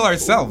gonna kill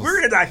ourselves. We're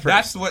gonna die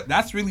first.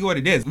 That's really what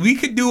it is. We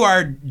could do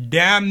our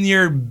damn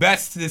near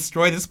best to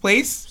destroy this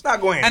place. It's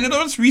not going and anywhere.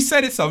 it'll just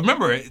reset itself.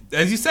 Remember,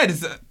 as you said,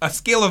 it's a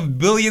scale of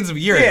billions of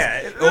years. Yeah,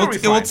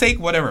 it will take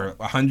whatever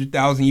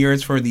 100,000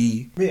 years for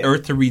the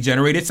Earth to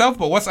regenerate itself.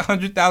 But what's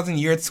 100,000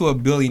 years to a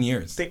billion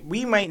years?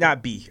 We might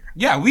not be here.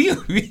 Yeah, we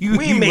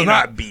may will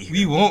not be here.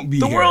 We won't be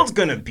The here. world's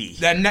gonna be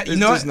here. You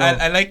know what?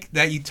 I like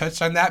that you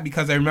touched on that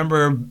because I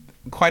remember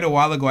quite a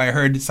while ago I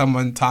heard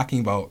someone talking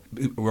about,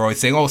 we're always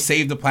saying, oh,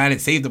 save the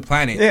planet, save the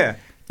planet. Yeah.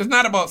 It's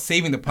not about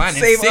saving the planet.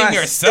 Save it's saving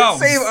us.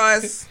 ourselves. Save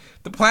us.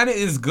 The planet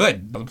is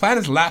good. The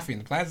planet's laughing.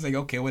 The planet's like,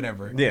 okay,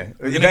 whatever. Yeah.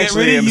 We're gonna get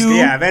rid of you.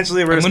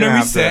 Eventually we're just gonna gonna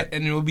reset have to,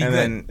 and it'll be and good.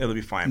 then it'll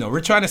be fine. No,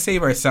 we're trying to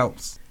save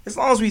ourselves. As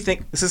long as we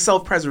think this is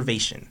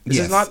self-preservation. This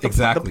Yes, is not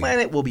exactly. The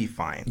planet will be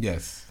fine.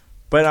 Yes.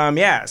 But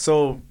yeah,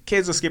 so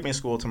kids are skipping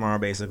school tomorrow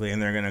basically, and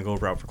they're gonna go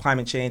out for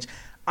climate change.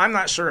 I'm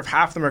not sure if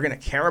half of them are gonna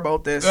care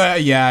about this.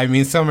 Yeah, I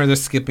mean, some are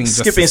just skipping.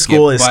 Skipping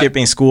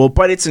school,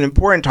 but it's an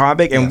important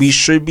topic, and we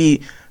should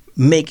be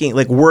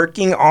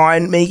working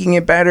on making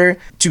it better.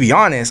 To be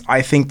honest,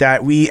 I think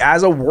that we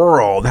as a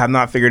world have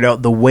not figured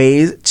out the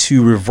ways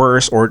to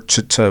reverse or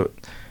to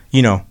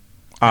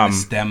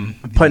stem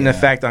put an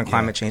effect on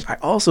climate change. I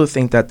also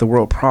think that the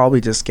world probably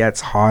just gets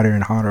hotter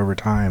and hotter over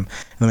time.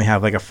 And then we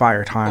have like a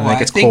fire time,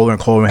 like it's colder and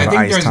colder, and we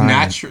have ice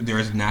time.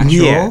 There's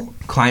natural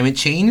climate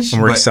change.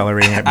 And we're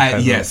accelerating it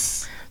because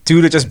yes.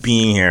 Due to just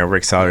being here, we're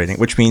accelerating,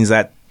 which means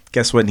that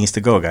guess what needs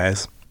to go,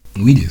 guys?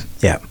 We do.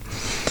 Yeah.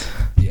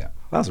 Yeah.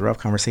 That was a rough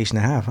conversation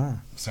to have, huh?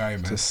 Sorry,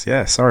 man.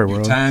 Sorry,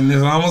 world. Time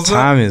is almost up.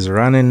 Time is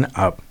running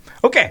up.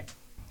 Okay.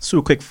 Let's do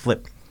a quick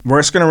flip. We're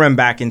just going to run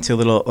back into a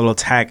little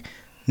tag.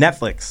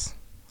 Netflix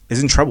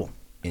is in trouble.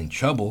 In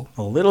trouble?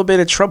 A little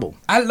bit of trouble.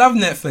 I love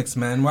Netflix,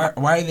 man. Why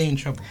are they in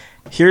trouble?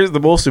 Here's the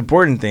most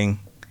important thing.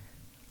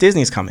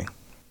 Disney's coming.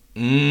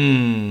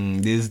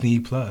 Disney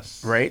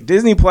Plus. Right?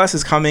 Disney Plus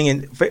is coming,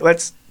 and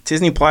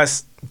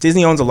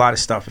Disney owns a lot of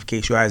stuff, in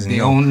case you guys know.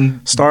 They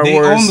own Star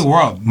Wars. They own the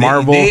world.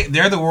 Marvel.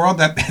 They're the world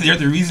they're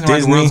the reason why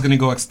Disney. the world's going to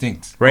go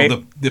extinct. Right.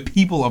 Well, the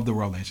people of the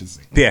world, I should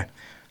say. Yeah.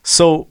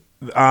 So,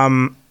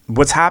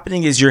 what's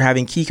happening is you're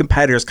having key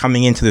competitors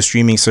coming into the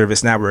streaming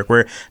service network,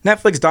 where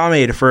Netflix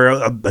dominated for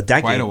a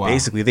decade. Quite a while.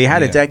 Basically, they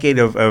had a decade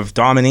of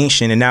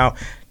domination, and now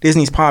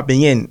Disney's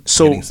popping in.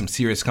 So, getting some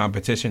serious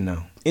competition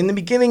now. in the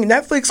beginning,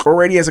 Netflix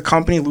already as a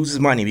company loses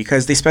money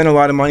because they spend a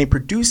lot of money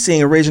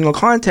producing original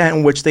content,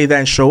 in which they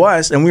then show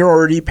us, and we're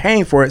already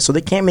paying for it, so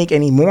they can't make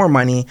any more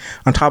money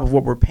on top of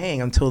what we're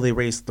paying until they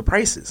raise the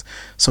prices.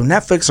 So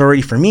Netflix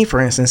already, for me, for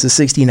instance, is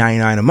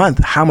 $60.99 a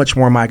month. How much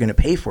more am I going to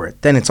pay for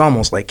it? Then it's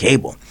almost like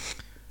cable.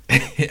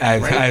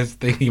 I was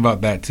thinking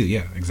about that too.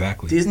 Yeah,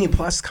 exactly. Disney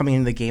Plus is coming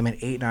into the game at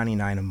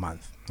 $8.99 a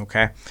month.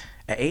 Okay,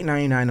 at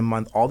 $8.99 a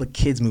month, all the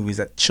kids' movies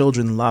that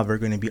children love are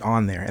going to be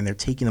on there, and they're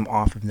taking them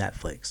off of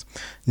Netflix.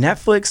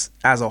 Netflix,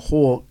 as a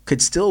whole,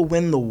 could still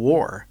win the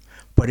war,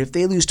 but if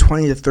they lose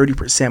 20 to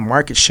 30%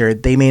 market share,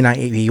 they may not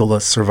be able to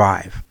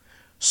survive.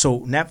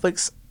 So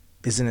Netflix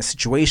is in a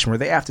situation where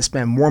they have to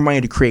spend more money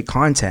to create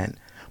content,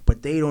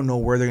 but they don't know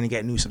where they're going to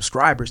get new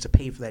subscribers to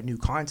pay for that new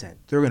content.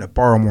 They're going to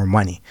borrow more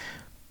money.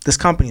 This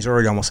company is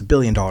already almost $1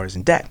 billion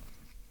in debt.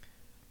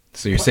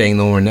 So you're saying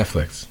no more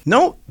Netflix?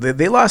 No,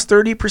 they lost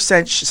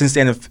 30% since the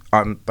end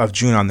of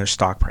June on their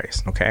stock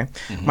price, okay?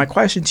 Mm-hmm. My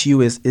question to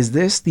you is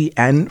this the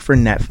end for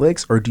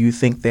Netflix, or do you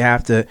think they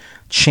have to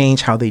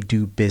change how they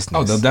do business?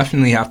 Oh, they'll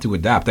definitely have to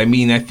adapt. I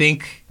mean, I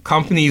think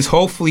companies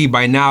hopefully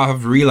by now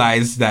have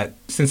realized that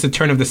since the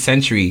turn of the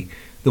century,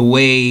 the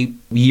way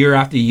year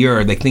after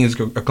year, like things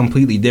are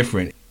completely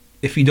different.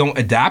 If you don't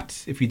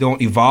adapt, if you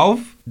don't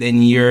evolve,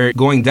 then you're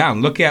going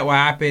down. Look at what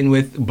happened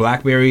with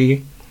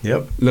BlackBerry.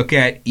 Yep. Look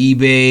at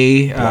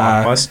eBay.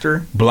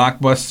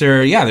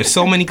 Blockbuster. Yeah, there's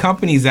so many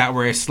companies that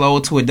were slow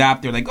to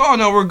adapt. They're like, oh,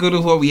 no, we're good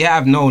with what we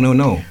have.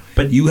 No.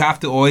 But you have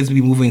to always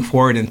be moving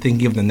forward and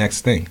thinking of the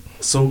next thing.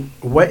 So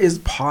what is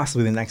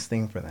possibly the next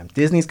thing for them?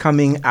 Disney's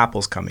coming,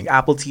 Apple's coming.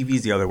 Apple TV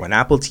is the other one.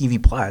 Apple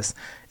TV Plus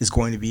is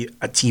going to be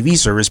a TV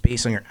service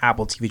based on your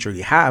Apple TV you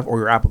already have or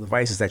your Apple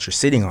devices that you're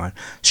sitting on.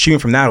 Streaming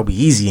from that will be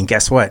easy, and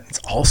guess what? It's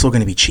also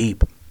going to be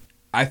cheap.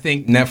 I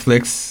think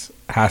Netflix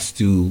has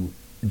to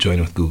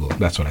join with Google.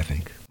 That's what I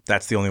think.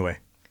 That's the only way.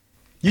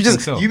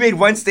 You made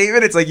one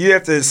statement. It's like you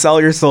have to sell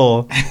your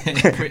soul,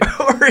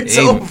 or it's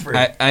over.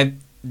 I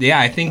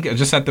think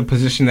just at the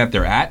position that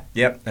they're at.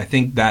 Yep. I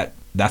think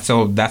that's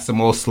the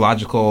most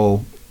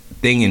logical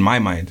thing in my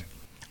mind.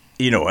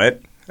 You know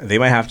what? They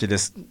might have to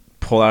just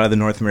pull out of the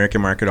North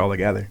American market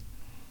altogether.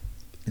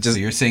 So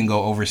you're saying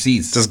go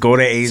overseas. Just go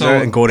to Asia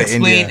and go to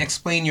India.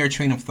 Explain your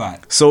train of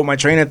thought. So my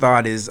train of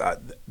thought is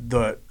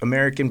the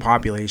American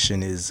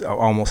population is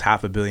almost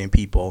 500 million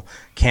people.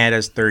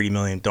 Canada's 30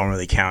 million, don't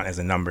really count as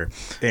a number.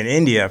 In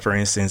India, for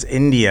instance,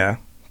 the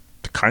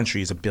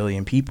country is 1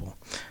 billion people.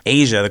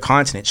 Asia, the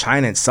continent,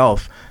 China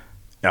itself,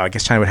 I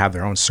guess China would have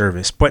their own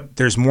service, but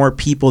there's more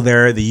people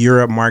there, the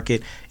Europe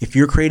market. If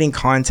you're creating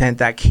content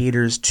that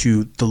caters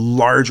to the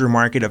larger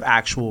market of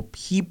actual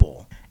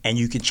people, and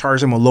you can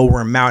charge them a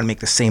lower amount and make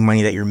the same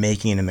money that you're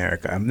making in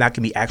America, and that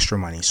can be extra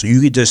money. So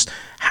you could just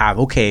have,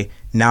 okay,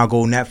 now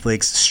go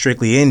Netflix,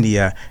 strictly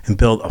India, and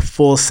build a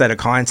full set of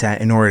content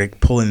in order to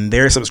pull in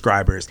their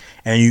subscribers.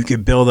 And you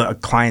could build a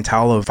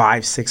clientele of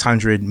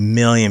 500-600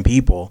 million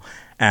people,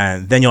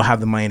 and then you'll have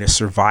the money to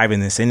survive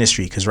in this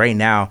industry. Because right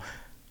now,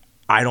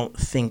 I don't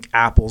think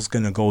Apple's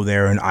going to go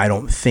there, and I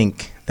don't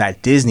think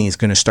that Disney is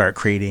going to start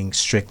creating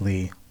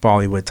strictly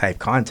Bollywood-type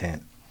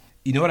content.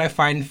 You know what I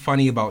find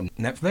funny about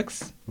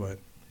Netflix? What?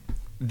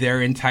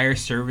 Their entire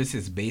service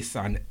is based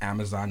on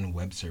Amazon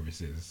Web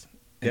Services.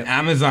 And Yep.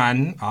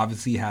 Amazon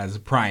obviously has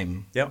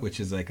Prime, Yep. which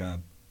is like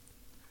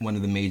one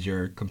of the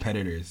major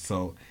competitors.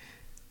 So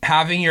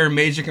having your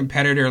major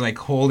competitor like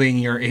holding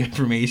your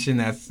information,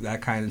 it's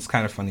kind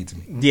of funny to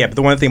me. Yeah, but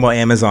the one thing about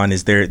Amazon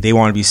is they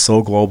want to be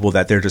so global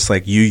that they're just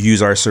like, you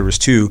use our service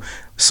too.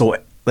 So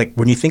like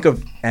when you think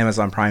of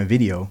Amazon Prime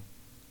Video,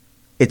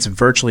 it's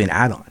virtually an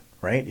add-on,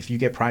 right? If you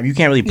get Prime, you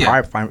can't really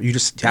Prime. You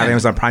just have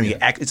Amazon Prime. You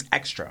get it's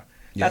extra.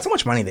 Yeah. That's how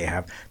much money they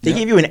have. They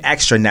give you an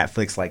extra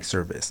Netflix-like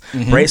service,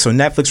 right? So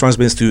Netflix runs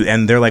business too,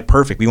 and they're like,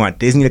 perfect. We want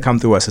Disney to come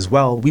through us as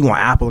well. We want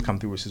Apple to come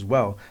through us as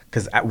well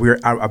because we're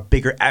a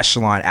bigger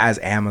echelon as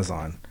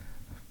Amazon.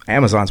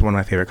 Amazon's one of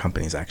my favorite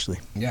companies, actually.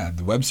 Yeah,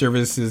 the web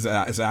service is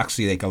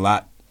actually like a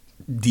lot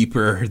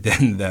deeper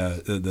than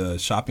the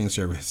shopping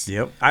service.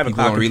 Yep, I have a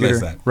People cloud don't realize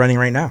computer that. running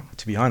right now.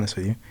 To be honest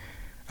with you,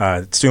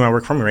 it's doing my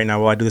work for me right now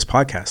while I do this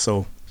podcast.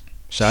 So,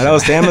 shout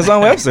outs to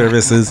Amazon Web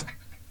Services.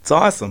 It's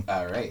awesome.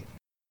 All right.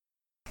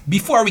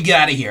 Before we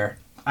get out of here,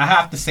 I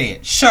have to say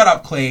it. Shut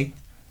up, Clay.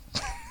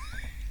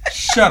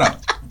 Shut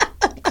up,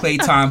 Clay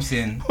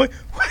Thompson.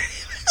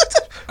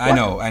 I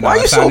know. Why are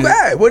you so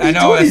bad? What did I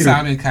you know do to it you?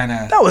 sounded kind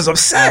of. That was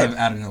upset.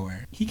 Out of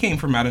nowhere. He came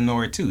from out of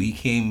nowhere too.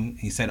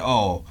 He said,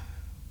 "Oh,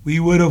 we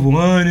would have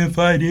won if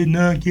I did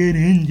not get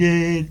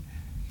injured."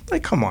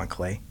 Like, come on,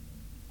 Clay.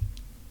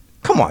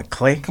 Come on,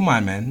 Clay. Come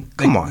on, man. Like,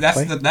 Come on,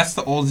 Clay. That's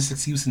the oldest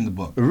excuse in the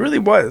book. It really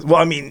was.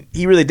 Well, I mean,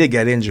 he really did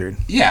get injured.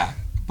 Yeah,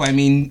 but I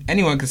mean,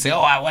 anyone could say, "Oh,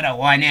 I would have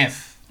won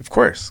if." Of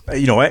course.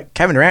 You know what?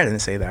 Kevin Durant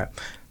didn't say that.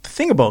 The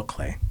thing about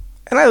Clay,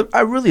 and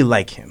I really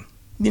like him.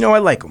 You know, I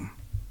like him.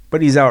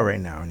 But he's out right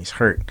now, and he's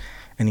hurt.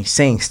 And he's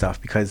saying stuff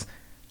because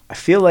I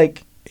feel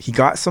like he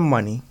got some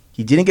money.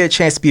 He didn't get a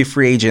chance to be a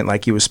free agent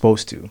like he was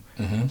supposed to.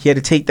 Mm-hmm. He had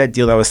to take that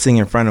deal that was sitting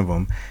in front of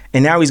him.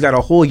 And now he's got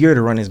a whole year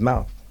to run his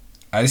mouth.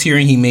 I was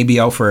hearing he may be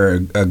out for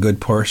a good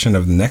portion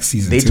of the next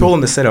season. They too. told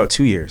him to sit out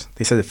 2 years.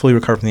 They said to fully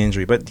recover from the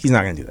injury, but he's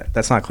not going to do that.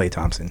 That's not Klay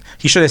Thompson.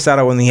 He should have sat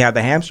out when he had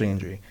the hamstring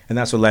injury, and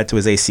that's what led to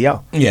his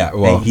ACL. Yeah,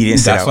 well, And he didn't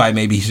sit that's out. why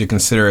maybe he should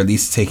consider at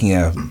least taking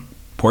a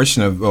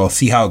portion of, well,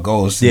 see how it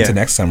goes into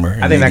next summer.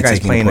 I think that guy's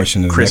playing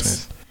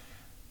Christmas.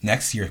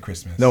 Next year,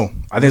 Christmas. No,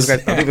 I think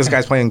this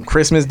guy's playing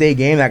Christmas Day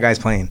game. That guy's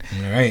playing.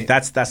 All right.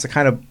 That's the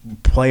kind of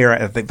player.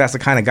 I think that's the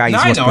kind of guy he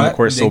wants to put on the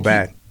court so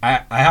bad.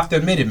 I have to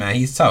admit it, man.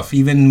 He's tough.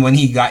 Even when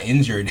he got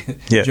injured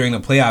Yeah. during the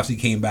playoffs, he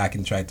came back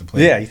and tried to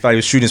play. Yeah, he thought he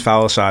was shooting his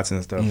foul shots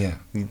and stuff. Yeah.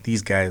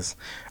 These guys.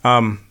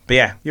 But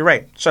yeah, you're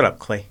right. Shut up,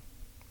 Clay.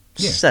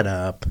 Yeah. Shut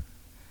up.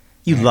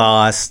 You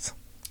lost.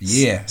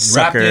 Yeah.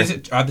 Sucker.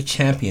 Raptors are the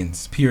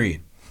champions,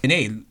 period. And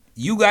hey,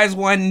 you guys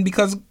won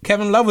because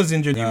Kevin Love was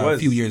injured a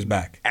few years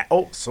back.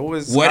 Oh, so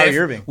was Kyrie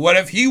Irving. What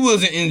if he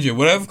wasn't injured?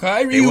 What if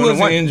Kyrie They wouldn't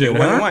wasn't injured? They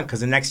wouldn't huh? won because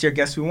the next year,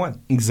 guess who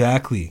won?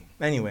 Exactly.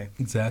 Anyway,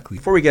 Exactly.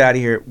 before we get out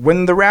of here,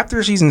 when the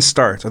Raptors season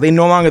starts, are they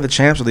no longer the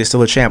champs or are they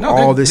still a champ No,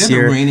 all this they're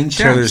year the reigning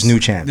until champs. there's new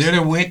champs? They're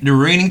the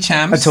reigning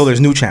champs Until there's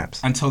new champs.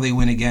 until they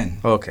win again,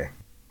 Okay.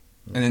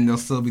 and then they'll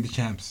still be the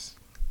champs.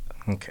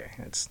 Okay.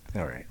 That's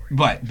all right.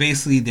 But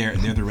basically, they're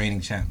the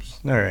reigning champs.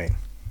 All right.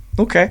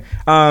 Okay.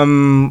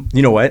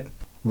 You know what?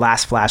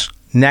 Last flash.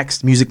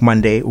 Next Music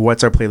Monday,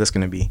 what's our playlist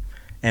going to be?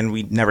 And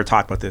we never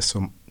talked about this,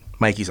 so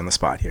Mikey's on the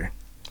spot here.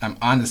 I'm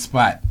on the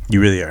spot.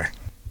 You really are.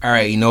 All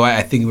right, you know what?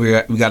 I think we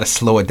got to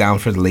slow it down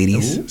for the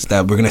ladies. So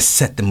that we're gonna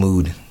set the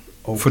mood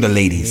for the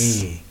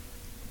ladies. Okay.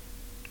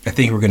 I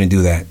think we're gonna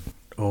do that.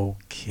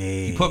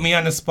 Okay. You put me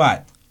on the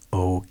spot.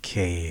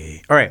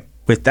 Okay. All right.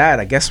 With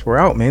that, I guess we're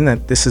out,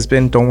 man. This has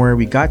been Don't Worry,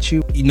 We Got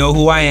You. You know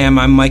who I am.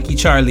 I'm Mikey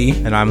Charlie,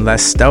 And I'm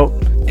Les Stout.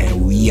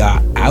 and we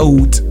are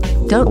out.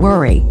 Don't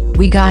worry,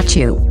 we got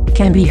you.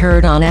 Can be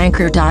heard on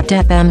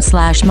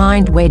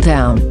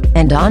anchor.fm/mindwaydown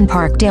and on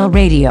Parkdale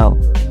Radio.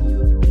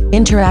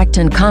 Interact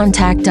and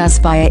contact us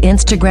via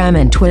Instagram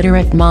and Twitter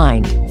at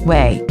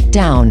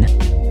Mindwaydown.